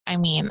I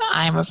mean,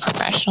 I'm a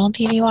professional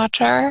TV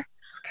watcher.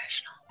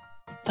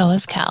 So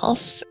is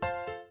Kels.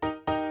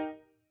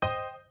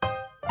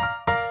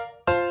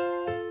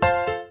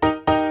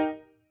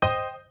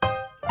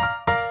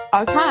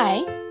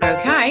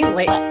 Okay,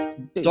 let's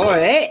do do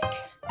it.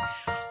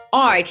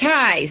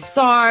 Okay,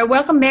 so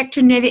welcome back to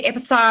another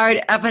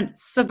episode of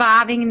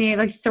Surviving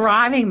Nearly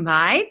Thriving,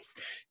 mates.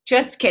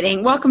 Just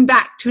kidding. Welcome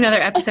back to another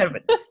episode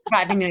of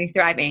Surviving Nearly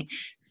Thriving.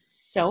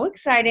 So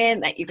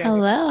excited that you guys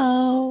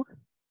Hello.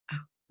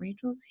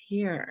 Rachel's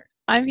here.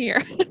 I'm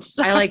here.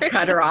 I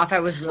cut her off.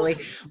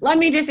 Let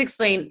me just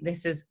explain.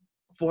 This is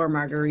 4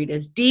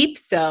 margaritas deep,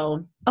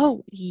 so.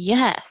 Oh,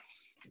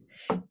 yes.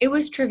 It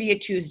was Trivia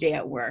Tuesday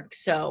at work,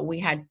 so we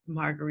had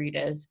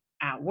margaritas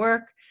at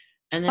work,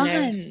 and then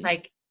I was just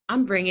like,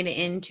 I'm bringing it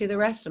into the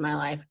rest of my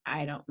life.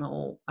 I don't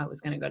know. I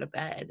was going to go to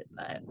bed,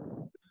 but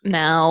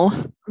no,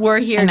 we're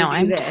here. No,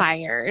 I'm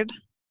tired.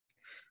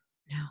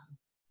 No,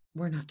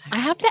 we're not tired. I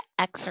have to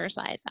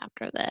exercise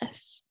after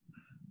this.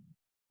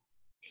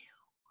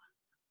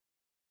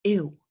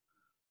 Ew.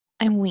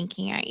 I'm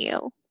winking at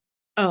you.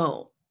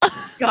 Oh,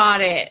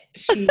 got it.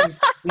 She's.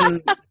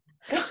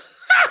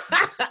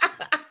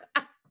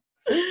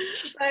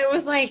 I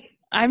was like,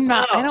 I'm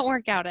not. I don't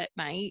work out at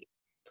night.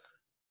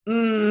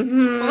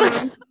 Mm-hmm. I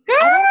don't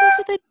go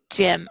to the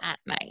gym at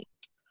night.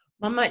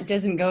 Mama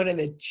doesn't go to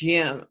the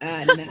gym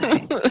at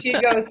night. She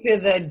goes to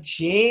the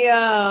gym.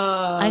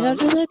 I go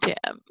to the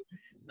gym.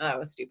 Oh, that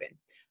was stupid.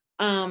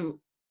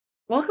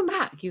 Welcome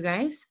back, you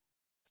guys.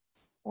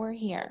 We're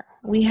here.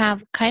 We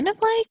have kind of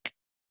like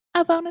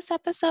a bonus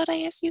episode,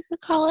 I guess you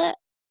could call it.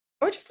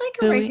 Or just like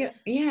a regular,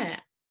 yeah.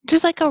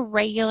 Just like a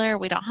regular.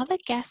 We don't have a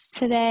guest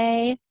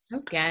today.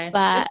 No guest,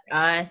 but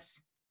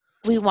us.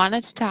 We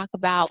wanted to talk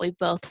about, we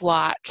both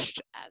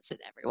watched, as did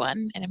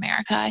everyone in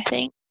America, I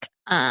think,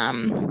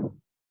 the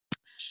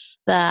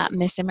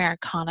Miss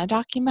Americana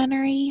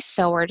documentary.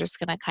 So we're just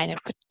going to kind of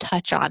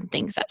touch on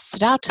things that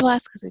stood out to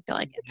us because we feel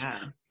like it's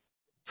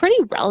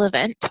pretty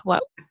relevant to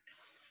what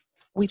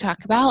we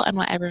talk about and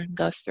what everyone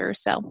goes through.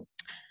 So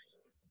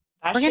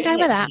we're going to talk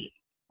about that.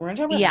 We're going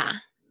to talk about that. Yeah.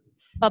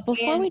 But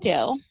before we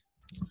do,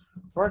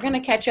 we're going to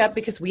catch up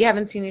because we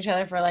haven't seen each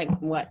other for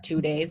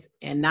 2 days.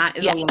 And that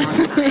is a long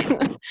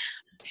time.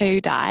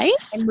 2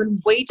 days. And when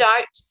we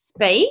don't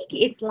speak,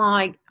 it's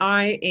like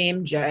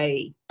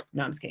IMJ.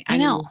 No, I'm just kidding. I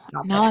know.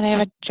 Now that I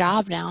have a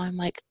job now, I'm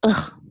like,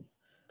 ugh.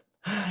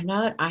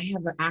 Now that I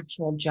have an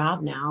actual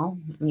job now,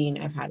 I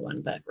mean, I've had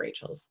one, but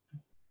Rachel's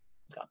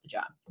got the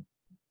job.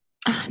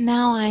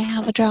 Now I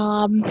have a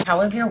job. How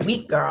was your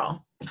week,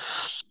 girl?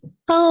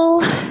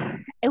 Oh,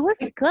 it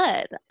was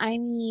good. I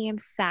mean,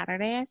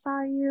 Saturday I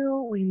saw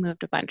you. We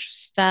moved a bunch of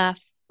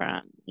stuff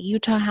from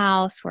Utah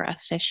house. We're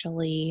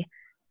officially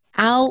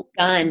out.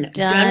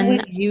 Done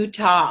with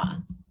Utah.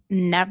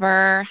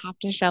 Never have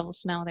to shovel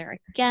snow there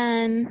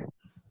again.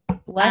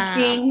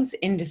 Blessings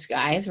in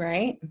disguise,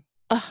 right?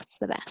 Oh, it's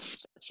the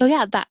best. So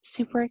yeah, that's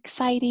super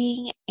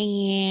exciting.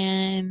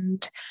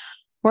 And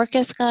work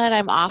is good.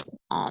 I'm off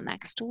all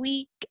next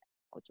week,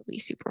 which will be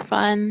super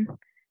fun.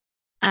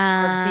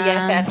 Our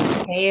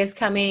BFF Kay is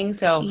coming,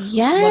 so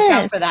yes. Look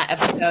out for that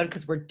episode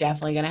because we're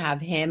definitely going to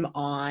have him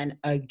on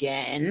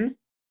again.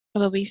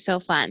 It'll be so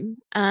fun.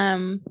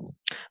 But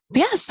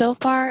yeah, so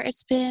far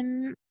it's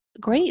been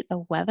great.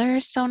 The weather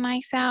is so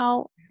nice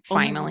out.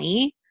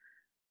 Finally.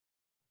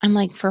 I'm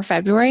like, for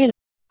February,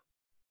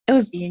 it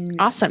was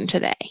awesome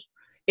today.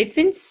 It's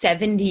been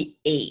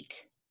 78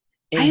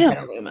 in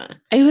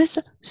Petaluma. It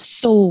was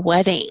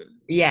sweating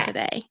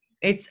today.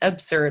 It's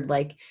absurd.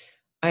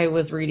 I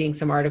was reading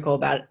some article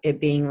about it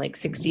being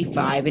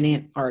 65 in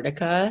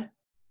Antarctica.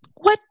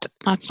 What?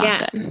 That's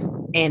not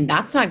good. And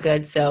that's not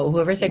good. So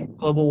whoever said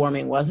global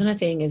warming wasn't a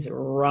thing is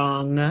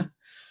wrong.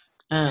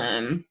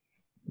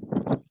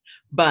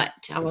 But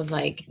I was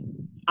like,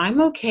 I'm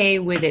okay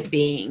with it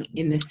being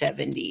in the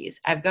 70s.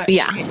 I've got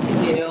shit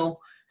to do,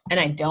 and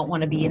I don't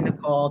want to be in the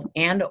cold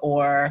and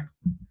or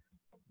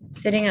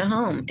sitting at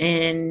home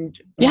and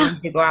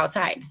wanting to go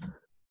outside.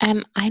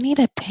 And I need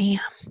a tan.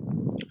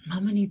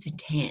 Mama needs a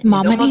tan.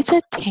 Mama needs a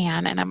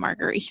tan and a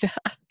margarita.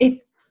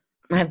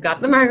 I've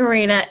got the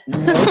margarita,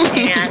 no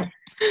tan,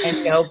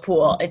 and no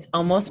pool. It's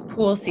almost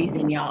pool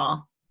season,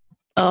 y'all.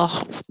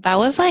 Oh, that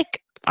was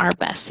our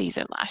best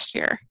season last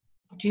year.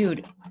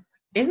 Dude,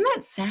 isn't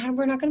that sad?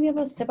 We're not going to be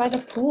able to sit by the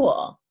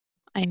pool.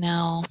 I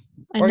know.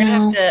 We're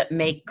going to have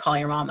to call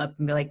your mom up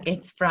and be like,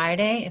 it's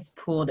Friday. It's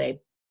pool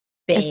day,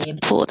 babe.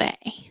 It's pool day.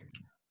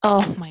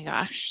 Oh my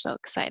gosh. So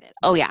excited.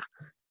 Oh yeah.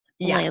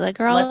 Layla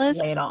girl is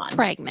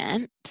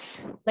pregnant.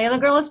 Layla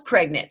girl is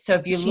pregnant. So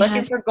if you're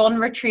looking for golden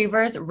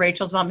retrievers,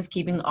 Rachel's mom is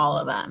keeping all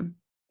of them.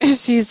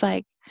 She's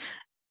like,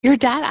 your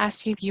dad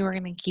asked you if you were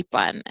going to keep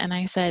one. And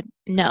I said,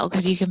 no,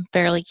 because you can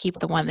barely keep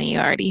the one that you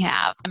already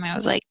have. And I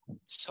was like,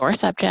 sore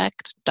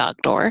subject, dog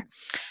door.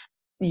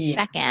 Yeah.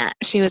 Second,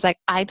 she was like,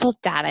 I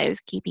told dad I was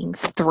keeping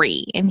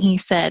 3. And he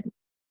said,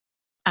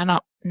 I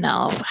don't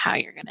know how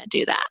you're going to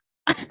do that.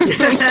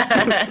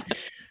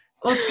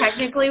 Well,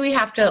 technically, we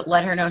have to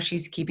let her know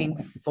she's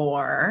keeping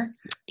 4.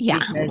 Yeah.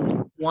 Because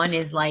one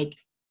is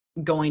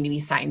going to be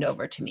signed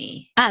over to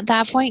me. At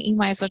that point, you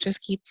might as well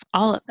just keep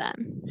all of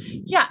them.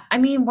 Yeah. I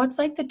mean, what's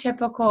like the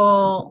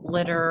typical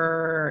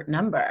litter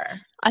number?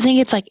 I think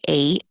it's like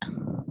 8.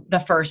 The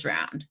first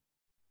round.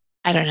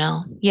 I don't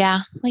know.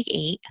 Yeah, like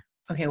 8.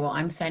 Okay, well,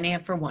 I'm signing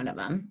up for one of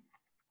them.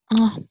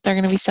 Oh, they're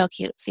going to be so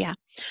cute. So, yeah.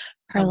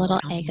 Her little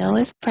ego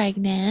is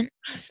pregnant.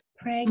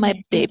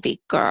 My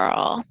baby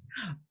girl.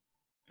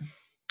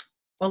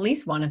 Well, at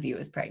least one of you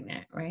is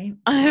pregnant, right?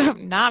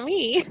 Not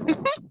me.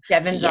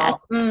 Devin's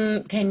all,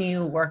 can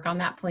you work on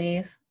that,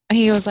 please?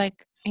 He was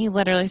like, he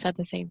literally said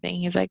the same thing.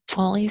 He's like,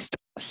 well, at least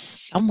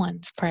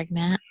someone's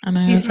pregnant. And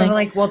I was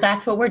like, well,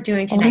 that's what we're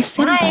doing tonight.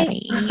 Listen,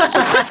 buddy.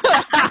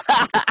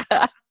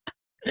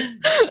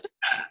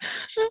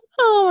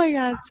 Oh my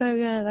God, so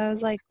good. I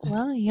was like,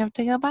 well, you have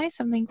to go buy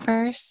something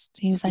first.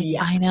 He was like,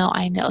 yeah. I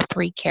know.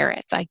 3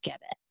 carrots. I get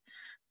it.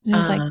 And I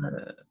was like,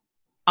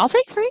 I'll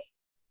take 3.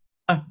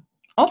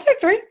 I'll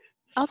take 3.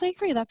 I'll take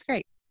 3. That's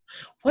great.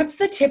 What's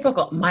the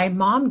typical? My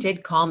mom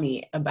did call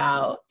me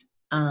about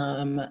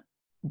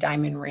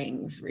diamond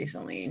rings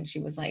recently, and she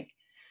was like,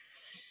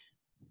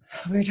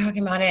 we were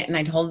talking about it, and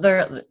I told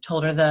her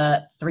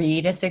the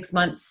 3 to 6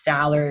 months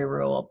salary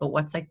rule, but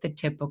what's like the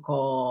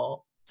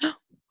typical?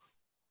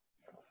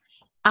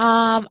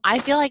 I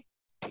feel like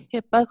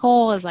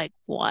typical is like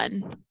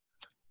 1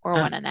 or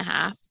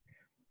 1.5.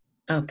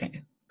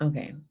 Okay.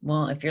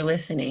 Well, if you're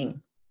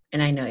listening,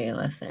 and I know you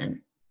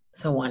listen,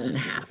 so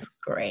 1.5,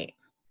 great.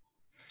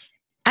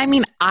 I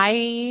mean,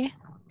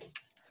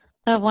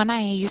 the one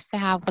I used to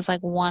have was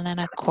like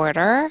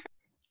 1.25,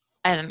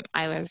 and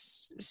I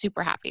was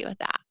super happy with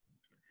that.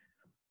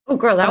 Oh,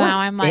 girl, that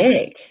was big.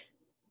 Like,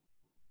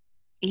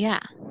 yeah.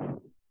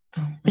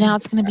 But now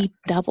it's going to be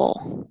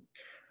double.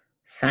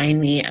 Sign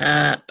me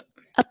up.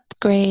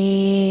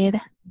 Upgrade.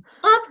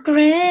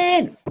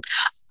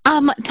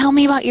 Tell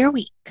me about your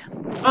week.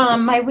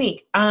 My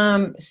week.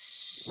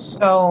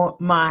 So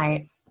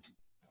my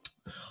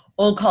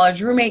old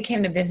college roommate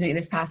came to visit me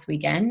this past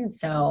weekend.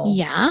 So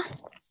yeah.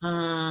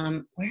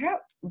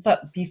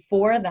 But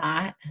before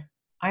that,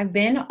 I've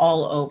been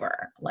all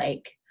over.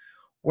 Like,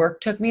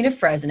 work took me to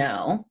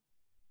Fresno,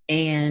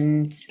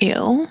 and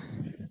ew.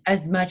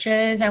 As much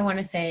as I want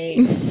to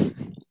say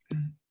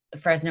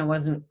Fresno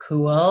wasn't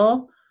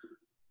cool,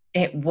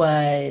 it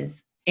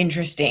was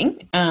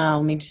interesting.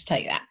 Let me just tell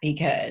you that,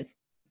 because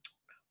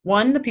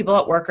 1, the people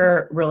at work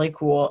are really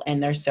cool,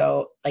 and they're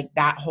so, like,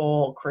 that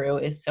whole crew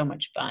is so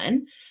much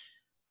fun.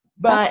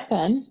 But that's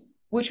good.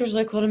 Which was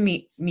really cool to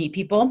meet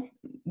people.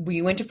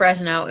 We went to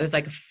Fresno. It was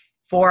like a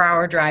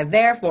 4-hour drive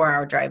there,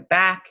 4-hour drive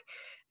back.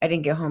 I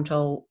didn't get home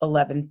till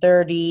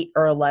 11:30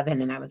 or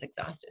 11, and I was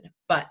exhausted.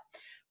 But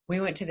we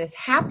went to this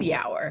happy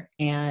hour,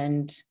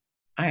 and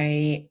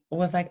I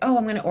was like, oh,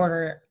 I'm going to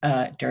order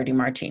a dirty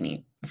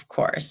martini. Of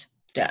course.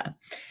 Duh.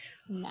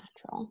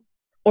 Natural.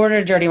 Order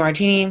a dirty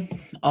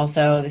martini.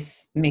 Also,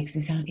 this makes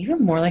me sound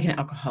even more like an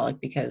alcoholic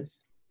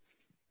because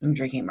I'm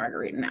drinking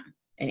margarita now.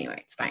 Anyway,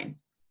 it's fine.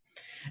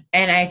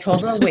 And I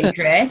told the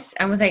waitress,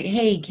 I was like,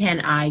 hey,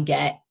 can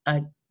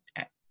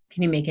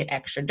you make it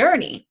extra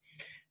dirty?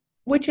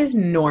 Which is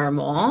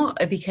normal,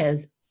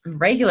 because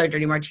regular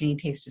dirty martini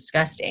tastes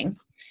disgusting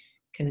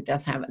because it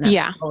doesn't have enough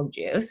alcohol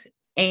juice.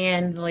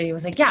 And the lady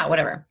was like, yeah,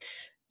 whatever.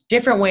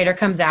 Different waiter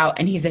comes out,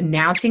 and he's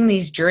announcing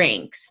these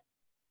drinks.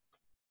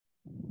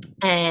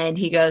 And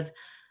he goes,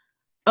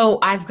 oh,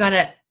 I've got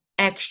an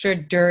extra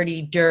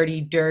dirty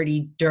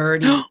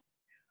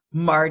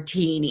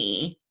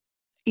martini.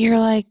 You're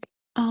like,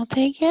 I'll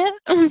take it.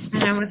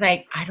 And I was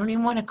like, I don't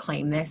even want to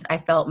claim this. I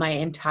felt my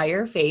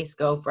entire face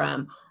go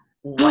from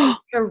white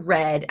to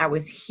red. I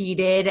was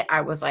heated.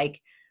 I was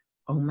like,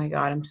 oh my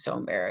God, I'm so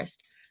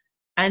embarrassed.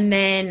 And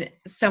then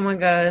someone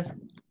goes,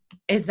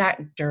 is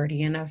that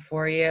dirty enough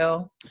for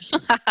you?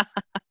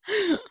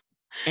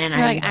 And you're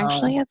like,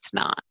 actually, it's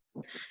not.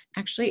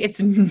 Actually, it's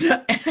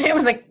not. I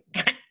was like,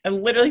 I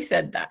literally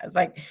said that. It's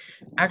like,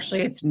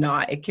 actually, it's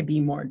not. It could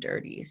be more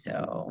dirty.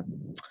 So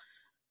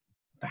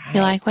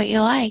you like what you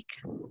like.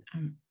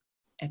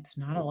 It's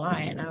not a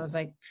lie. And I was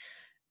like,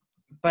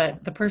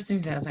 but the person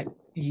who said, I was like,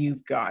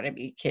 you've got to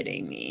be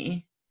kidding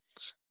me.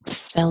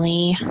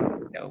 Silly.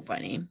 So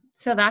funny.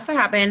 So that's what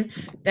happened.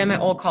 Then my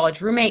old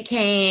college roommate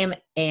came,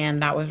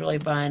 and that was really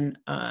fun.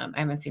 I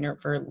haven't seen her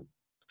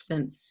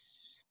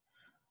since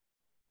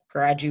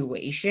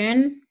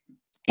graduation.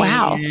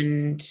 Wow.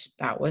 And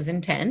that was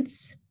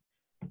intense.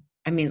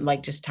 I mean,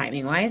 like, just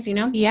timing wise, you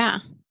know? Yeah.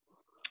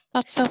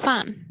 That's so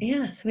fun.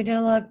 Yeah. So we did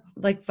a lot of,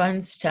 like,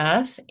 fun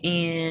stuff.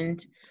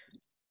 And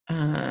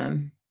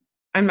I'm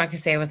not going to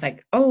say I was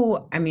like,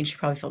 oh, I mean, she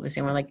probably felt the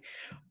same way. Like,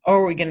 oh,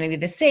 are we going to be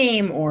the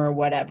same or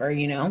whatever,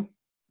 you know?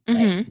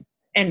 Mm-hmm. Like,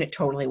 and it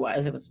totally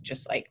was. It was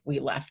just like we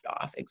left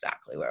off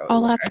exactly where we were.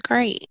 Oh, that's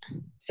great.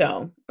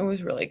 So it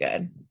was really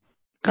good.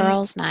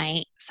 Girls'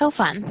 night. So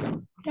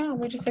fun. Yeah,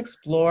 we just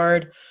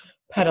explored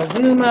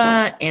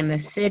Petaluma and the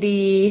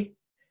city.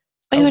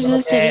 Oh, you went to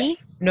the city?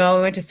 No,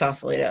 we went to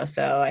Sausalito,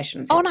 so I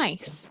shouldn't say oh,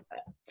 nice.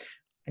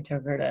 I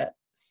took her to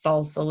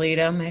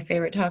Sausalito, my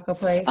favorite taco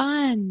place.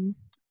 Fun.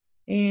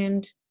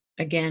 And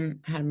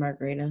again, had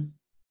margaritas.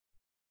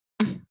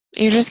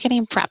 You're just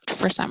getting prepped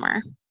for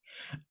summer.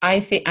 I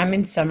think I'm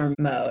in summer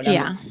mode.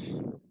 Yeah.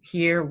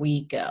 Here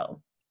we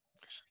go.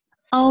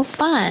 Oh,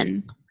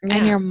 fun. Yeah.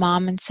 And your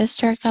mom and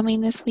sister are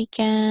coming this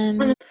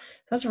weekend.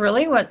 That's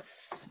really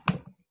what's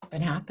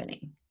been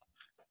happening.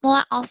 Well,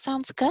 that all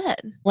sounds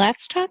good.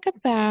 Let's talk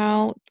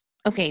about,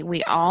 okay,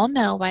 we all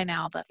know by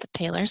now that the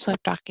Taylor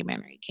Swift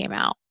documentary came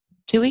out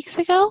 2 weeks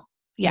ago.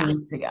 Yeah. 2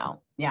 weeks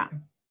ago. Yeah.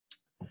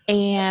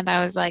 And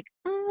I was like,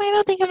 I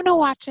don't think I'm going to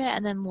watch it.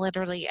 And then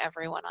literally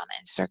everyone on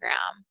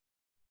Instagram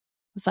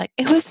was like,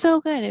 it was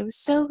so good. It was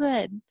so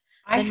good.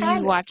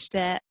 You watched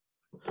it.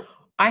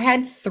 I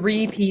had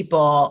 3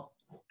 people,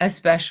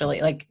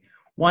 especially, like,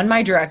 one,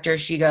 my director,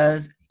 she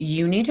goes,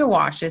 you need to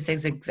watch this.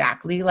 It's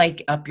exactly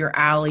like up your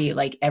alley,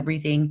 like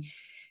everything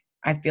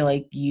I feel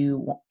like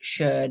you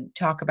should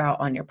talk about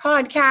on your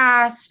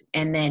podcast.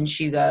 And then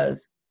she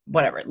goes,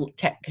 whatever,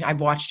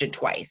 I've watched it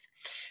twice.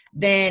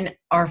 Then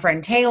our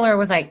friend Taylor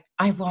was like,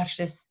 I've watched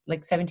this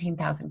like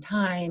 17,000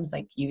 times.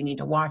 Like, you need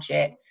to watch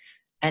it.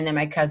 And then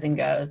my cousin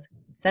goes,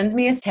 sends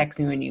me a text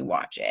me when you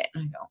watch it.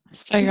 And I go,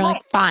 so you're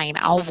like, fine,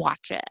 I'll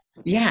watch it.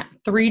 Yeah.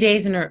 3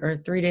 days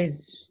or 3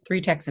 days,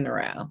 3 texts in a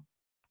row.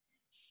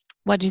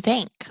 What'd you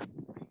think?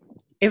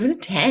 It was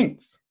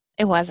intense.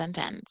 It was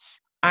intense.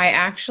 I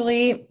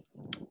actually,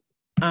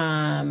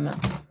 I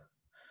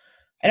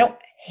don't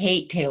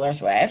hate Taylor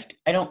Swift.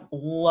 I don't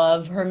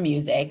love her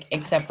music,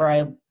 except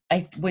for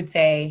I would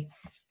say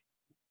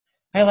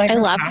I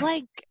love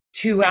like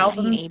 2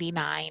 albums.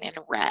 1989 and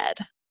Red.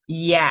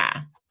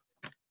 Yeah.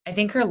 I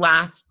think her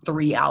last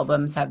 3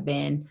 albums have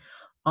been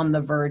on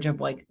the verge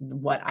of like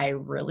what I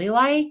really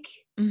like.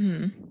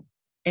 Mm-hmm.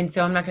 And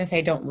so I'm not going to say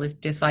I don't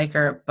dislike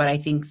her, but I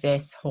think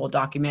this whole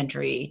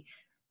documentary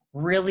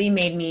really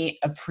made me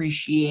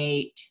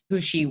appreciate who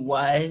she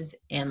was,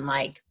 and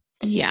like,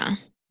 yeah,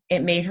 it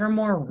made her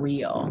more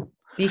real.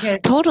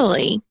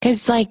 Totally.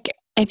 Because like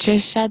it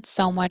just shed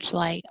so much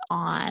light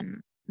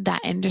on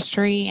that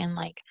industry and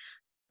like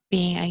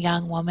being a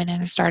young woman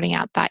and starting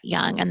out that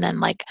young, and then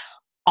like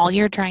all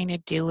you're trying to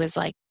do is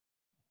like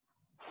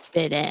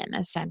fit in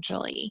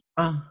essentially.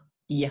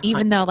 Yeah.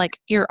 Even though like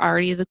you're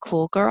already the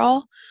cool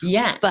girl.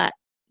 Yeah. But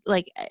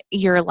like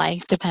your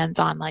life depends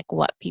on like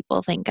what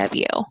people think of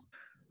you.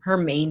 Her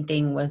main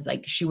thing was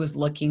like she was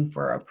looking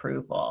for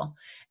approval,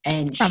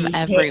 and from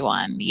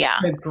everyone. Yeah.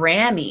 The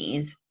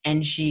Grammys,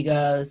 and she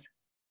goes,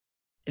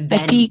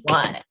 then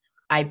what?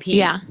 I peaked.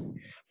 Yeah.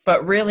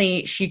 But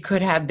really, she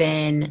could have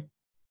been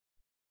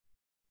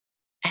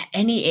at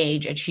any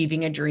age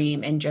achieving a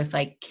dream and just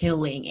like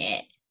killing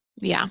it.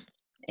 Yeah.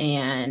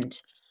 And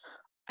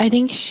I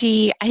feel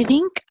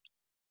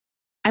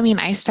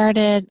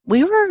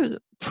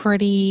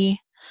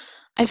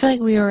like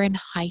we were in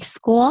high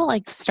school,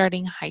 like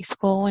starting high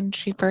school when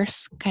she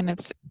first kind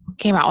of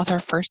came out with her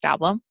first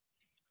album.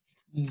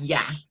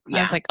 Yeah. I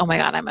was like, oh my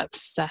God, I'm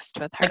obsessed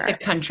with her. Like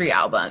the country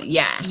album.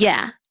 Yeah.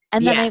 Yeah.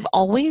 And then I've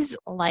always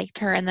liked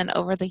her. And then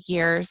over the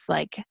years,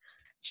 like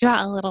she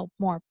got a little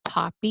more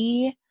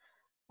poppy,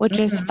 which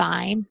is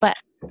fine.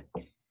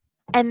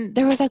 And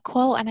there was a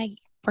quote, and I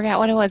forgot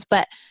what it was,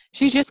 but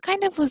she just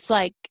kind of was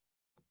like,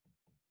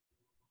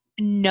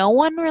 no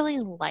one really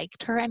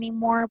liked her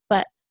anymore,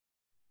 but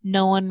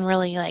no one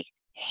really like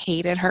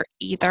hated her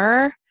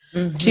either.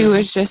 Mm-hmm. She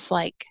was just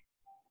like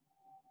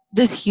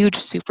this huge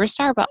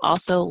superstar, but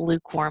also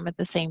lukewarm at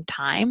the same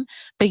time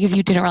because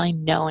you didn't really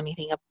know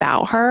anything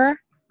about her.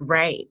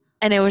 Right.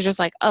 And it was just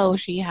like, oh,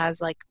 she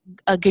has like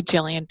a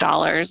gajillion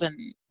dollars and,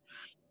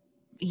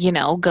 you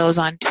know, goes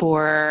on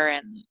tour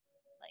and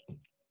like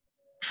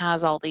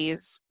has all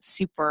these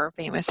super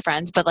famous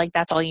friends, but like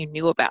that's all you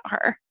knew about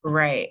her.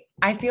 Right.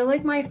 I feel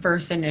like my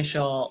first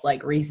initial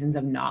like reasons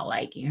of not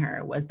liking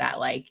her was that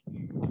like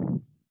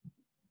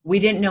we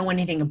didn't know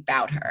anything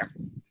about her.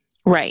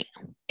 Right.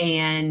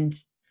 And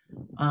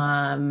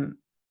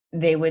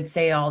they would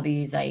say all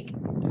these like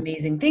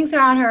amazing things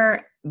about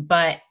her,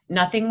 but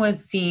nothing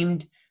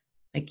seemed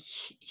like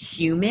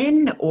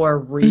human or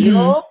real.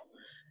 Mm-hmm.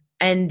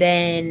 And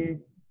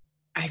then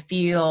I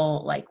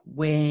feel like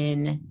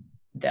when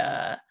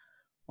the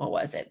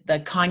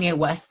Kanye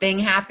West thing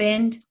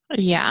happened.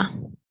 Yeah.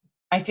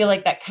 I feel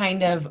like that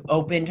kind of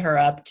opened her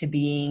up to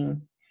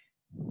being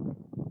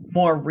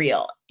more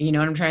real. You know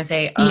what I'm trying to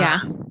say?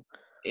 Yeah.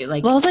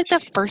 Like, well, it was like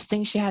the first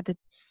thing she had to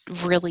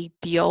really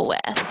deal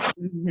with.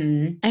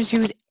 Mm-hmm. And she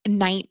was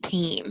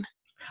 19.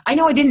 I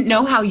know. I didn't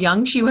know how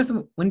young she was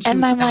when she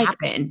happened. Like,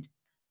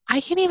 I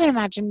can't even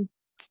imagine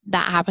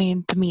that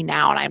happening to me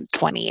now, and I'm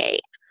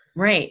 28.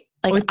 Right.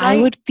 Like, I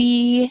would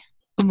be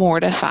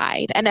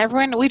mortified. And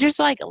we just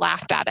like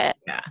laughed at it.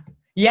 Yeah.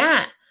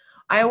 Yeah.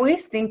 I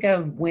always think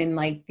of when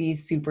like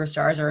these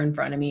superstars are in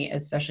front of me,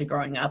 especially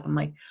growing up, I'm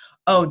like,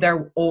 oh,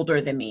 they're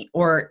older than me.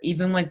 Or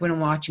even like when I'm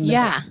watching The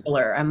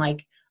Bachelor, I'm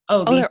like,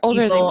 oh, these they're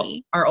older than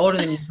me. Are older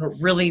than me, but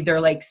really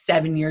they're like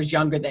 7 years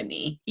younger than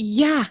me.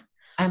 Yeah.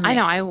 Like, I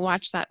know. I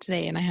watched that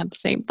today and I had the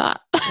same thought.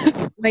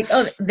 Like,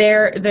 oh,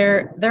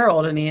 they're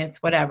older than me.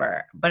 It's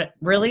whatever. But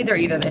really they're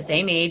either the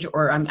same age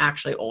or I'm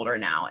actually older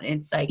now. And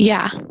it's like,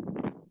 yeah.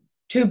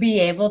 to be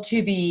able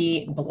to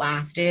be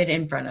blasted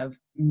in front of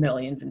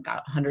millions and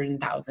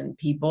 100,000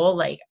 people,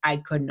 like I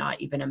could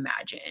not even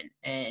imagine.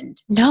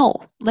 And No,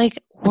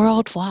 like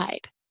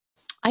worldwide.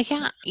 I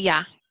can't,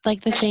 yeah.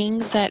 Like the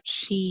things that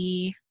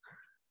she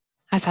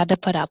has had to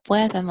put up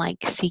with and like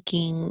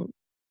seeking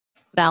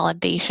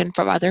validation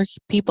from other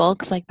people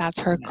because like that's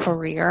her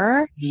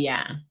career.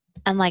 yeah.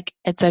 And like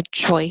it's a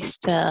choice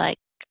to like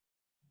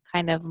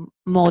kind of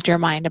mold your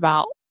mind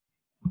about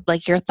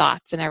like your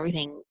thoughts and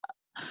everything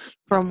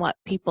from what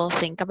people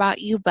think about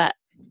you. But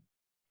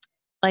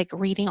like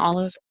reading all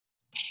those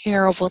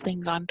terrible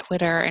things on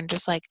Twitter and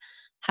just like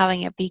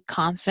having it be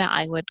constant,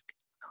 I would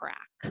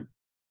crack.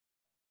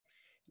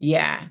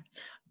 Yeah.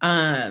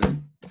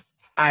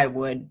 I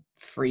would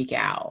freak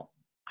out.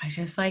 I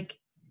just like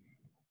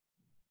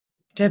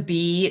to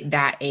be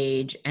that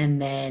age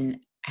and then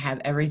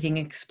have everything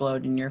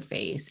explode in your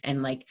face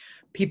and like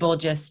people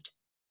just,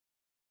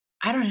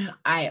 I don't know.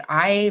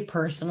 I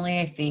personally,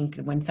 I think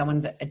when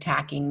someone's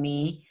attacking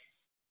me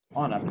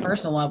on a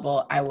personal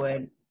level,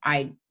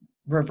 I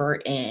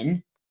revert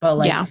in, but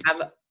like Yeah.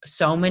 have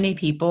so many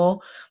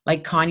people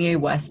like Kanye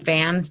West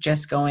fans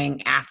just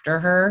going after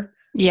her.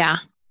 Yeah.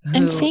 Who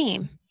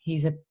Insane.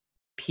 he's a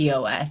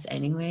POS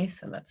anyway,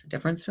 so that's a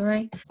different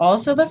story.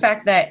 Also, the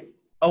fact that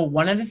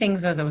one of the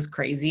things that was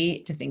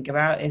crazy to think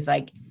about is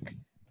like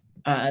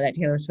that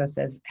Taylor Swift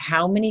says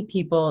how many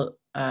people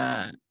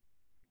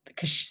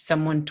because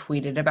someone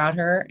tweeted about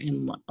her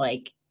and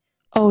like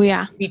Oh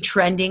yeah. be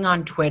trending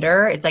on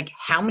Twitter. It's like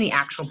how many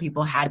actual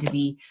people had to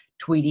be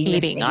tweeting the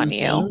Hating same on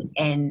thing, you.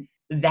 and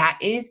that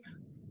is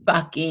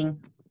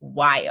fucking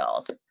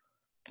wild.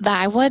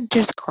 That I would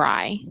just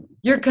cry.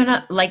 You're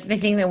gonna like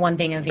the one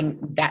thing I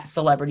think that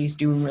celebrities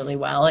do really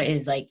well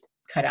is like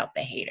cut out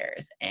the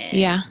haters. And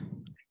Yeah.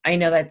 I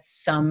know that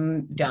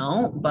some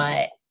don't,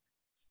 but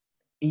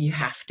you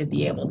have to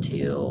be able to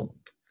You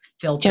have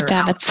filter to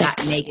have a out that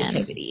thick skin.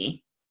 negativity.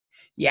 I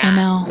Yeah.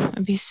 know.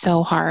 It'd be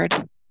so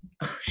hard.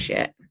 Oh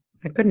shit.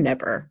 I could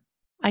never.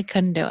 I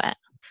couldn't do it.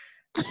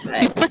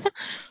 But,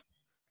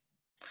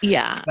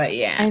 Yeah. but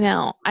yeah. I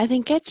know. I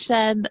think it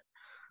shed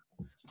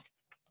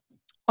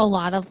a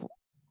lot of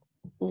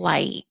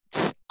light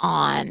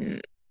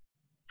on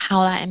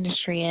how that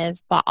industry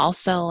is, but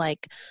also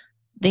like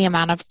the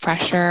amount of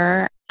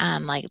pressure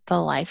and like the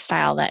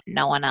lifestyle that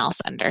no one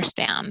else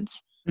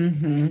understands.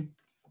 Mm-hmm.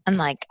 And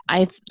like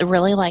I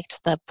really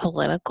liked the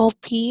political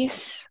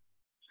piece.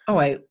 Oh,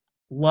 I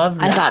love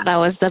that. I thought that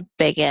was the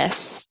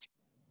biggest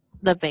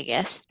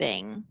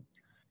thing.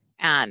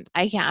 And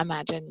I can't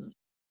imagine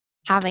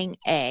having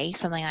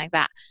something like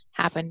that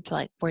happen to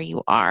like where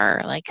you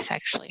are like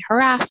sexually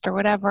harassed or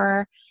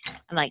whatever,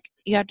 and like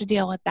you have to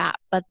deal with that,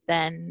 but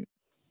then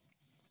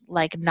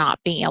like not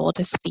being able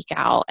to speak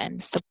out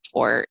and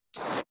support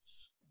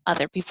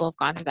other people who've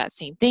gone through that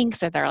same thing,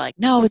 so they're like,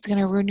 no, it's going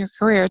to ruin your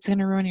career, it's going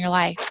to ruin your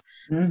life.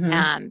 Mm-hmm.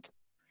 And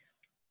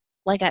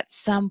like at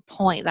some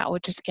point that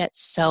would just get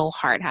so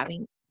hard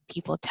having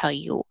people tell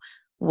you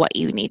what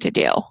you need to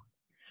do.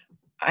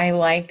 I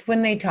liked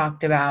when they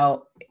talked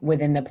about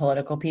within the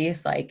political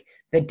piece, like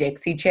the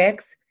Dixie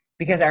Chicks,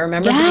 because I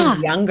remember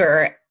being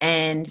younger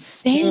and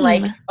being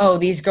like, oh,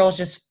 these girls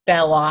just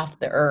fell off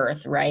the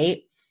earth,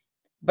 right?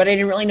 But I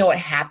didn't really know what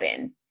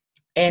happened.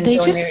 And they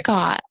so just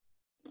got,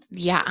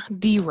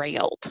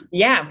 derailed.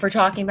 Yeah, for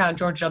talking about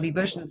George W.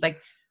 Bush. And it's like,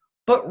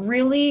 but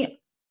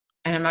really,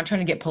 and I'm not trying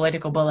to get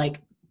political, but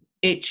like,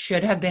 it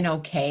should have been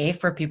okay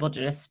for people to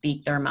just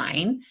speak their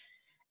mind.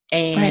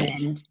 And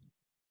right.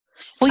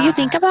 Well, you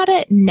think about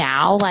it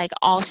now, like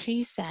all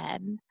she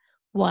said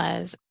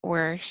was,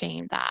 we're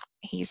ashamed that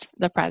he's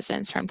the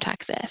president's from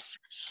Texas.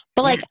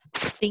 But like,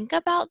 think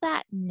about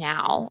that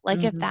now.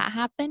 Like if that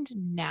happened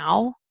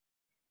now,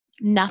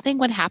 nothing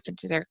would happen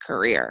to their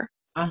career.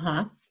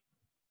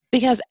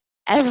 Because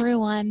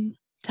everyone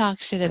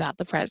talks shit about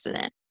the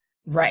president.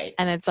 Right.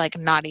 And it's like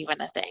not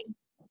even a thing.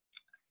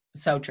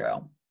 So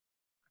true.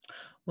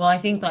 Well, I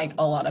think like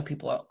a lot of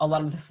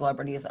the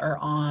celebrities are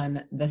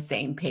on the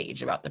same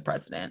page about the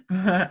president.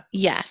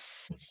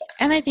 Yes.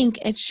 And I think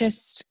it's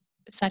just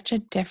such a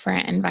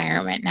different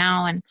environment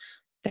now. And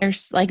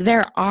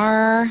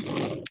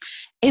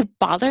it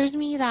bothers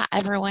me that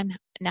everyone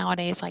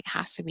nowadays like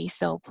has to be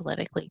so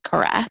politically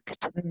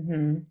correct.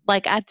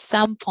 Like at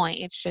some point,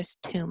 it's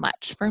just too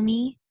much for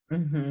me.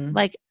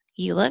 Like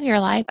you live your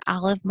life,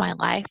 I'll live my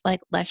life. Like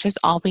let's just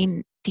all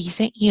be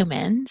decent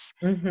humans.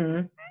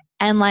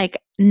 And like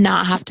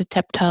not have to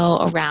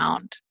tiptoe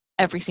around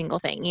every single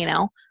thing, you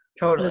know?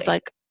 Totally. It's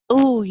like,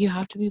 oh, you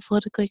have to be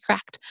politically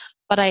correct.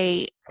 But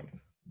I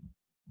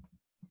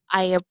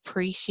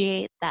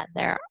appreciate that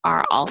there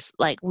are also,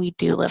 like, we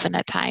do live in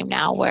a time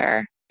now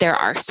where there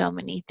are so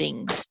many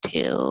things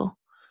to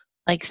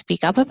like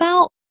speak up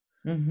about.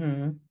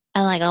 And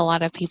like a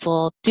lot of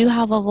people do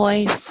have a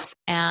voice,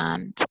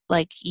 and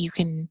like you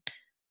can,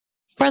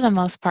 for the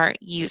most part,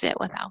 use it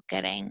without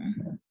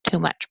getting too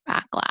much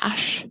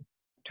backlash.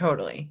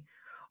 Totally.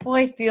 Well,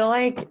 I feel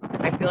like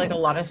a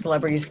lot of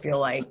celebrities feel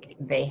like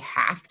they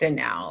have to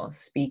now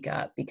speak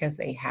up because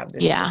they have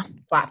this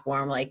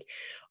platform. Like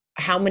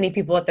how many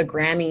people at the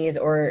Grammys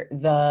or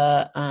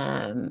the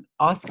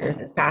Oscars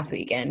this past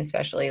weekend,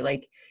 especially,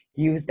 like,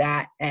 use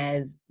that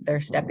as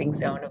their stepping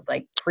stone of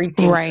like preaching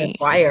to the Right.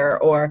 choir,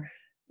 or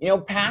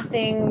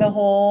passing the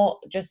whole,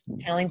 just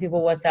telling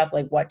people what's up,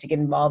 like what to get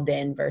involved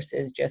in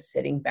versus just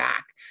sitting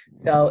back.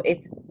 So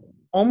it's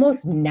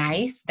almost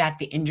nice that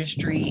the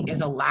industry is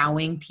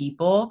allowing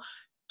people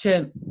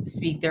to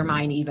speak their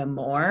mind even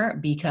more,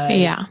 because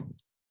Yeah.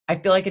 I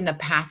feel like in the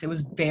past it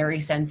was very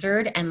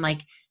censored, and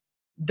like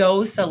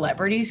those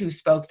celebrities who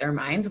spoke their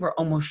minds were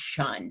almost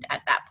shunned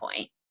at that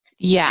point.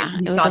 Yeah.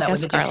 And we It was saw like that a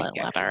with the Janet scarlet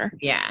Jacksons. letter.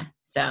 Yeah.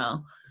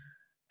 So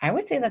I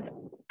would say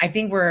I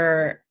think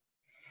we're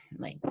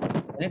like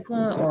political,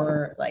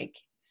 or like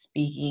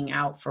speaking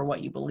out for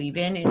what you believe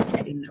in is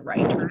heading the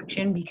right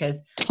direction,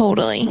 because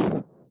Totally.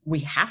 we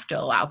have to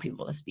allow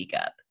people to speak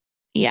up.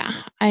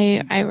 Yeah,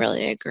 I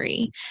really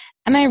agree.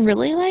 And I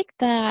really like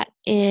that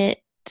it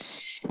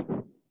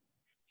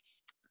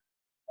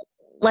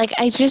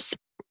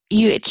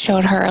it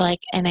showed her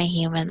like in a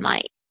human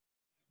light.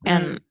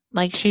 And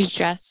like she's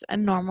just a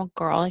normal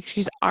girl, like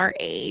she's our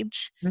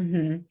age.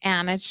 Mm-hmm.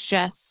 And it's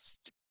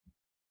just,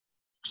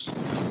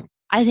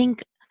 I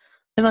think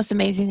the most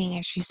amazing thing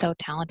is she's so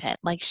talented.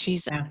 Like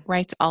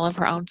writes all of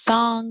her own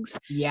songs.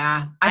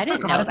 Yeah. I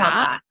didn't know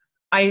that.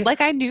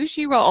 I knew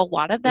she wrote a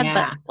lot of them,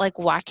 but like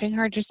watching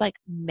her just like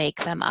make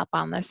them up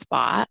on the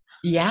spot.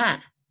 Yeah.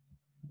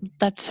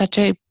 That's such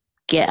a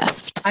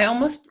gift.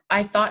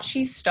 I thought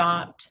she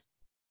stopped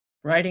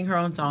writing her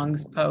own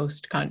songs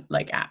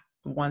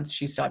once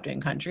she stopped doing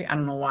country. I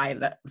don't know why,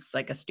 that's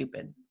like a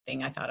stupid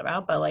thing I thought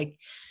about, but like,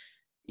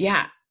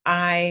 yeah,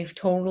 I've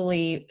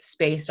totally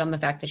spaced on the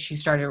fact that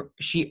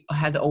she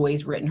has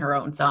always written her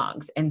own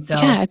songs. And so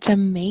yeah, it's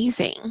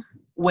amazing.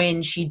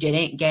 When she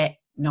didn't get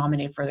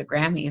nominated for the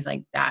Grammys,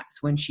 like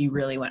that's when she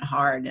really went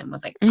hard and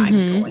was like,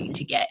 I'm going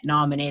to get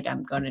nominated.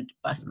 I'm going to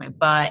bust my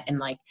butt, and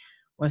like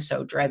was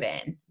so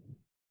driven.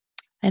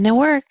 And it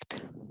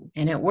worked.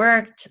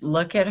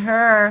 Look at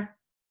her.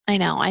 I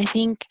know. I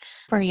think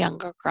for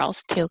younger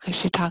girls too, because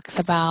she talks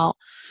about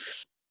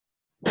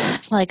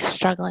like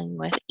struggling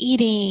with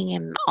eating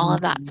and all of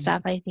that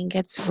stuff. I think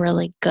it's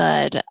really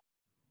good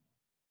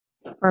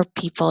for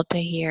people to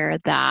hear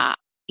that,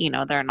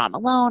 they're not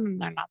alone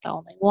and they're not the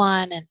only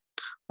one. And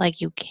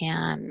like you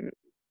can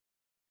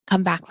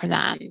come back from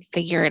that and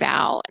figure it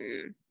out.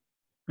 And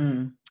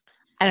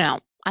I don't know.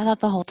 I thought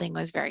the whole thing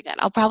was very good.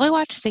 I'll probably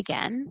watch it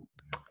again.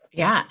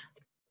 Yeah.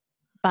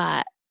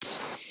 But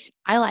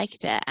I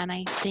liked it. And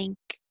I think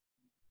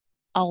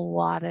a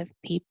lot of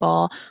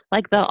people,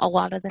 a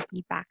lot of the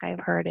feedback I've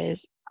heard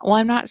is, well,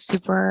 I'm not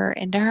super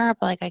into her,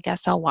 but like, I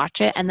guess I'll watch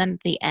it. And then at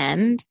the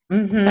end,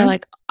 they're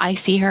like, I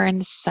see her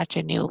in such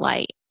a new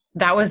light.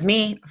 That was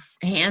me.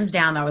 Hands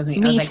down, that was me.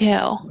 Me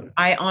too.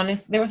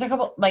 There was a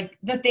couple, like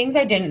the things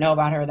I didn't know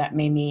about her that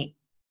made me,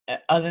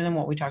 other than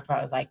what we talked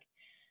about, was like,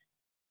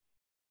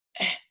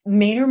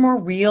 made her more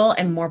real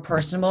and more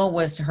personable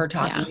was her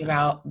talking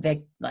about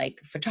the like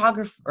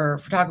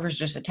photographers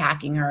just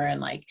attacking her,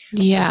 and like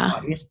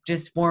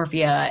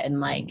dysmorphia and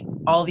like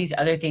all these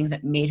other things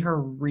that made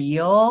her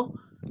real.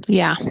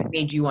 Yeah.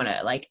 Made you want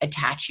to like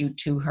attach you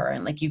to her,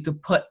 and like you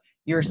could put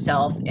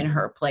yourself in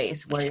her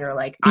place where you're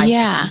like, I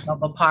pick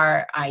myself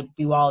apart, I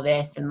do all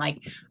this, and like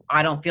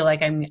I don't feel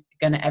like I'm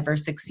gonna ever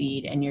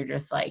succeed. And you're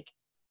just like,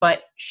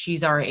 but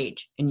she's our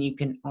age, and you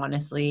can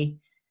honestly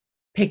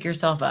pick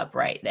yourself up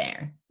right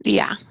there.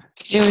 Yeah,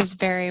 it was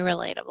very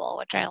relatable,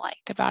 which I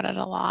liked about it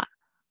a lot.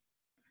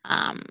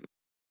 I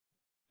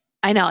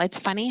know it's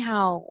funny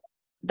how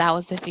that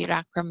was the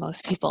feedback from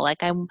most people.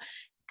 Like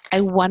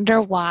I wonder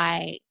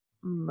why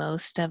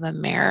most of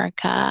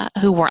America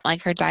who weren't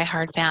like her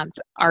diehard fans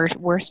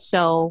were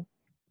so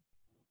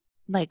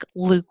like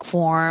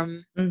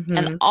lukewarm,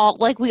 and all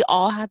like we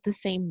all had the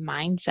same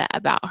mindset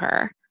about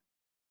her.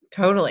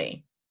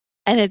 Totally.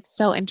 And it's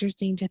so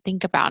interesting to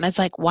think about. And it's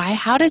like,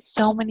 how did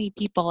so many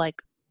people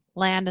like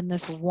land in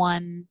this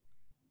one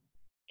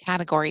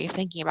category of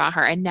thinking about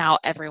her? And now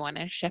everyone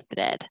has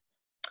shifted.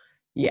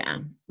 Yeah.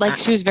 Like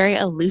she was very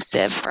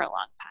elusive for a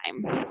long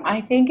time.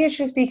 I think it's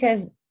just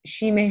because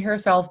she made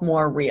herself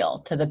more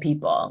real to the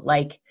people.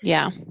 Like,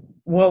 yeah.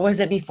 What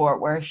was it before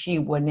where she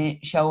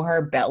wouldn't show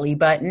her belly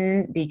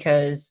button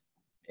because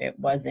it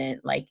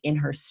wasn't like in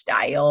her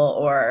style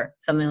or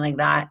something like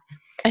that?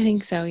 I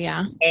think so.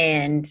 Yeah.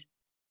 And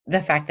the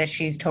fact that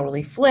she's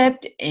totally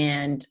flipped,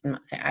 and I'm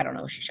not saying, I don't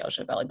know if she shows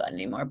her belly button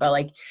anymore, but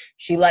like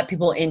she let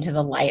people into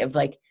the light of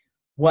like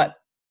what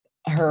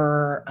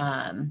her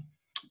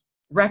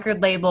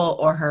record label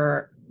or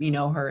her,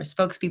 her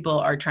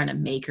spokespeople are trying to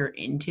make her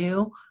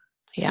into,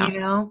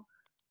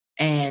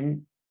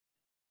 and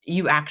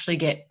you actually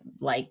get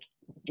like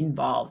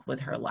involved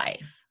with her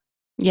life.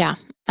 Yeah,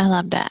 I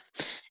loved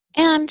it.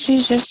 And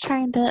she's just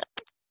trying to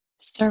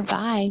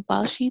survive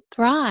while she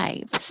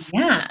thrives.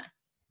 Yeah.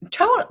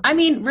 Total. I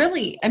mean,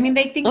 really. I mean,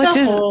 they think I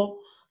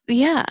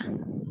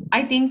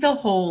think the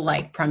whole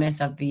like premise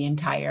of the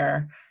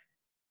entire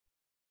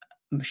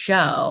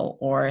show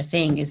or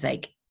thing is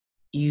like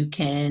you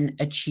can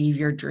achieve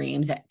your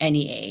dreams at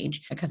any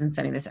age. My cousin's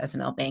sending this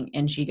SNL thing,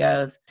 and she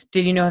goes,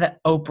 did you know that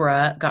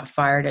Oprah got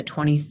fired at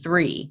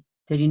 23?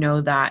 Did you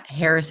know that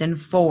Harrison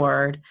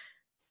Ford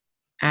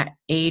at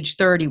age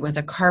 30 was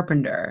a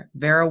carpenter?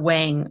 Vera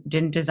Wang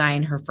didn't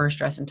design her first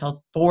dress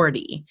until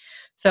 40.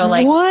 So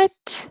like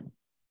what?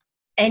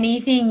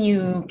 Anything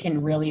you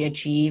can really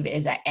achieve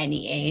is at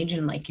any age,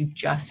 and like you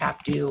just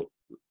have to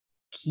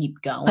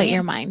keep going. Put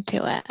your mind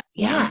to it.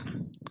 Yeah.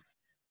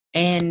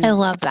 And I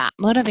love that.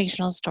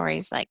 Motivational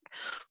stories like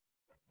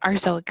are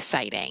so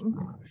exciting.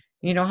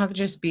 You don't have to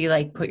just be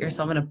like, put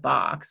yourself in a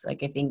box.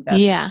 Like, I think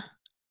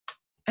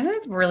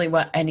that's really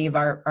what any of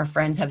our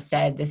friends have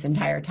said this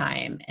entire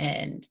time.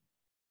 And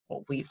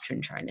what we've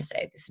been trying to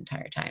say this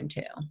entire time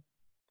too.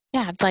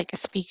 Yeah. It's like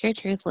speak your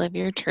truth, live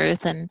your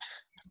truth, and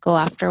go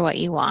after what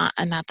you want.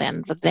 And at the end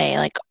of the day,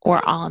 like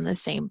we're all in the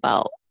same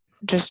boat,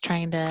 just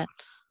trying to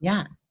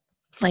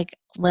like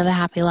live a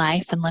happy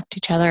life and lift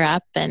each other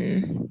up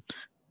and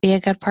be a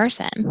good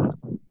person.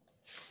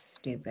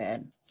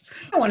 Stupid.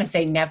 I want to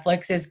say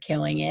Netflix is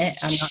killing it.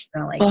 I'm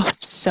not gonna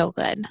so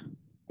good.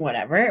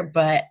 Whatever.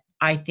 But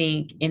I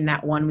think in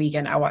that one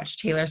weekend I watched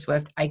Taylor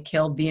Swift. I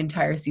killed the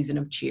entire season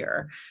of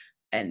Cheer.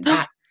 And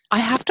that's I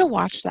have to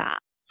watch that.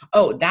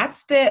 Oh, that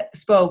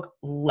spoke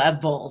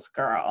levels,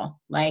 girl.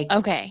 Like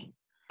okay.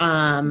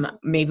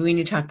 Maybe we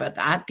need to talk about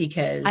that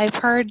because I've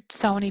heard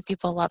so many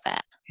people love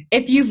it.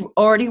 If you've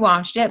already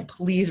watched it,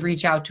 please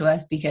reach out to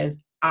us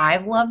because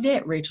I've loved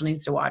it. Rachel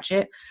needs to watch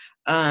it.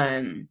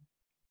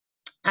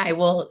 I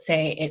will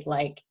say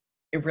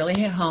it really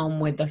hit home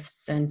with the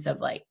sense of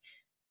like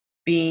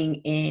being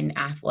in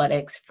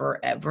athletics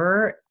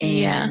forever.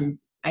 And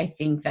I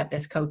think that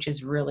this coach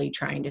is really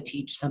trying to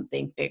teach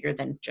something bigger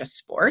than just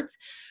sports.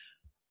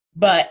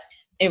 But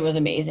it was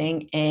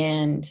amazing,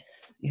 and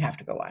you have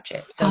to go watch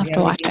it. So I'll have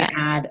to watch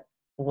it.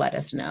 Let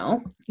us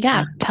know.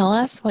 Yeah, tell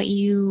us what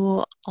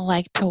you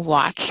like to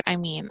watch. I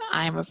mean,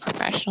 I'm a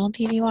professional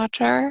TV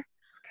watcher.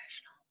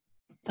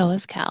 So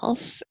is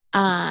Kels.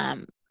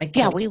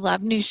 We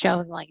love new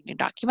shows and like new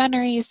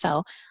documentaries.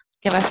 So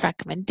give us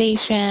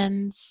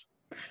recommendations.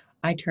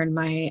 I turned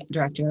my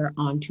director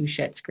onto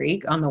Schitt's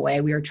Creek on the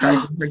way. We were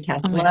charging for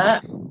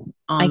Tesla.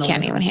 I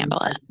can't even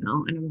handle it.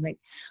 And I was like,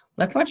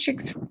 let's watch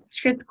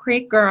Schitt's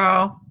Creek,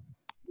 girl.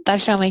 That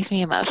show makes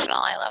me emotional.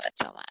 I love it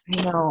so much.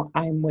 I know.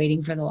 I'm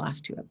waiting for the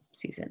last 2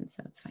 seasons,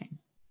 so it's fine.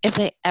 If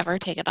they ever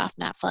take it off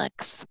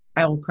Netflix,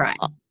 I will cry.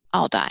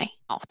 I'll die.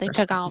 Oh, they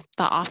took off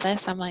The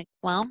Office. I'm like,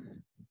 well,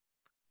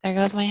 there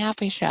goes my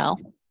happy show.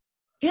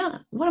 Yeah.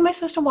 What am I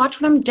supposed to watch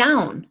when I'm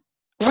down?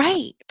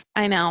 Right.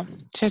 I know.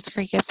 Schitt's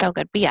Creek is so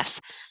good. But yes,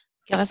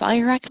 give us all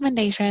your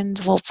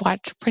recommendations. We'll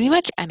watch pretty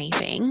much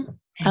anything.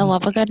 I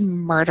love a good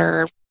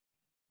murder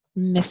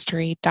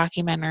mystery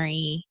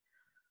documentary.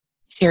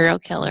 Serial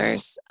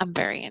killers. I'm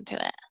very into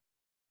it.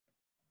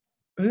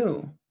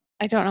 Ooh.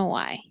 I don't know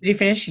why. Did you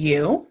finish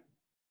You?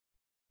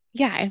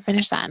 Yeah, I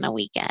finished that in a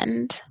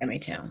weekend. Yeah, me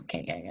too.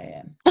 Okay,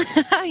 yeah.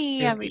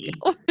 Yeah, me too.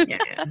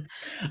 Yeah.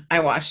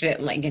 I watched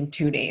it like in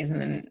 2 days,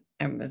 and then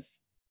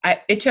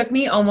it took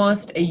me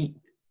almost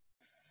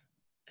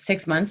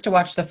 6 months to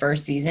watch the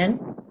first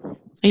season.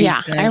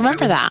 Yeah, I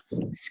remember that.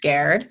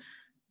 Scared.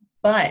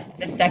 But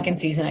the second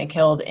season I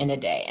killed in a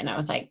day, and I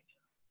was like,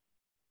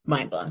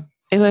 mind blown.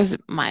 It was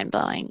mind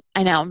blowing.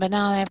 I know, but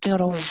now I have to go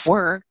to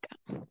work.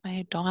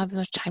 I don't have as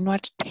much time to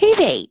watch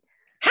TV.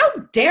 How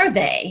dare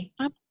they?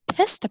 I'm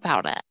pissed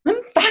about it.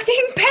 I'm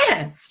fucking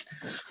pissed.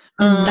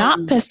 I'm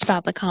not pissed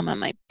about the comment on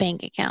my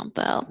bank account,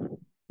 though.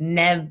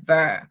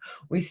 Never.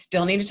 We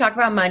still need to talk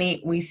about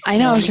money. I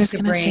know. I was just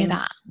going to say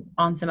that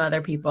on some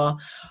other people.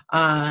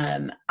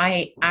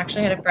 I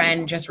actually had a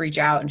friend just reach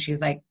out, and she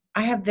was like,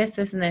 "I have this,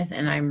 this, and this,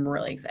 and I'm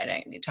really excited.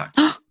 I need to talk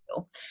to you."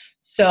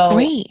 So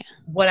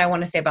what I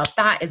want to say about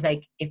that is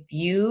like, if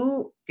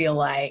you feel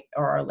like,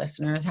 or our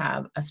listeners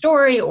have a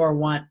story or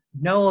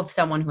know of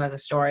someone who has a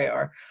story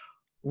or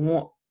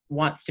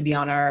wants to be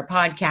on our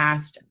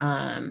podcast,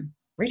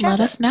 reach out. Let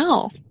us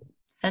know.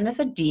 Send us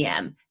a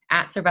DM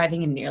at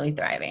Surviving and Nearly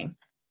Thriving.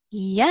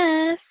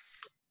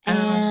 Yes.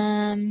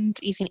 And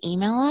you can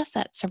email us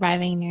at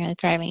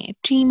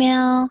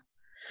survivingnearlythriving@gmail.com.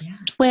 Yeah.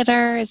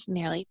 Twitter is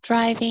Nearly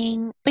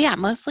Thriving. But yeah,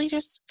 mostly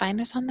just find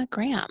us on the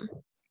gram.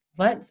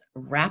 Let's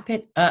wrap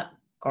it up,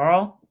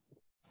 girl.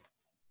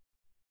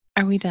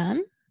 Are we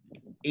done?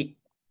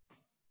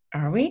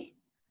 Are we?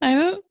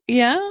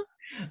 Yeah.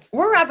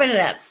 We're wrapping it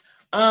up.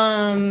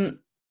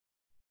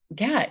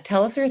 Yeah,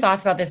 tell us your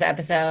thoughts about this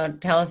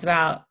episode. Tell us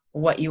about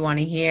what you want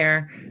to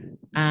hear.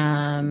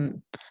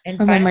 And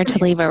remember to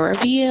leave a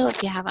review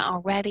if you haven't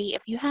already.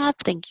 If you have,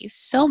 thank you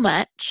so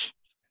much.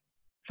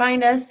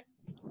 Find us,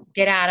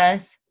 get at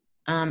us,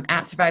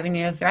 at Surviving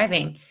Nearly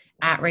Thriving,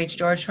 at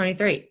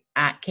RachGeorge23,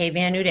 at Kay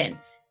Van Newton.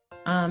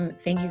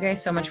 Thank you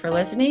guys so much for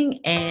listening,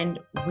 and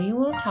we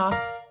will talk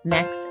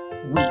next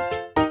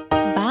week.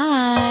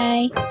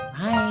 Bye.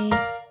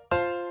 Bye.